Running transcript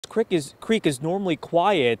Creek is normally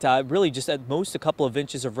quiet, really just at most a couple of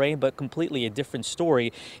inches of rain, but completely a different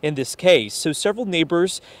story in this case. So several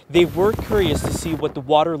neighbors, they were curious to see what the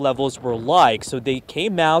water levels were like. So they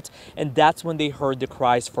came out, and that's when they heard the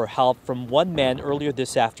cries for help from one man earlier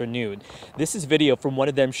this afternoon. This is video from one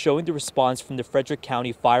of them showing the response from the Frederick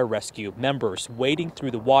County Fire Rescue members wading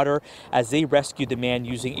through the water as they rescued the man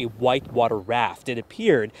using a whitewater raft. It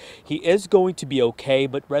appeared he is going to be okay,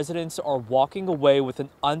 but residents are walking away with an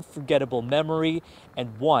unforgettable memory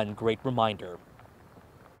and one great reminder.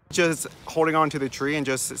 Just holding on to the tree and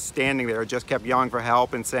just standing there, just kept yelling for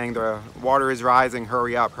help and saying the water is rising,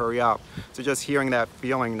 hurry up, hurry up. So just hearing that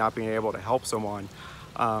feeling, not being able to help someone,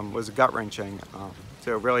 was gut-wrenching.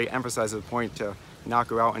 So it really emphasizes the point to not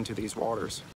go out into these waters.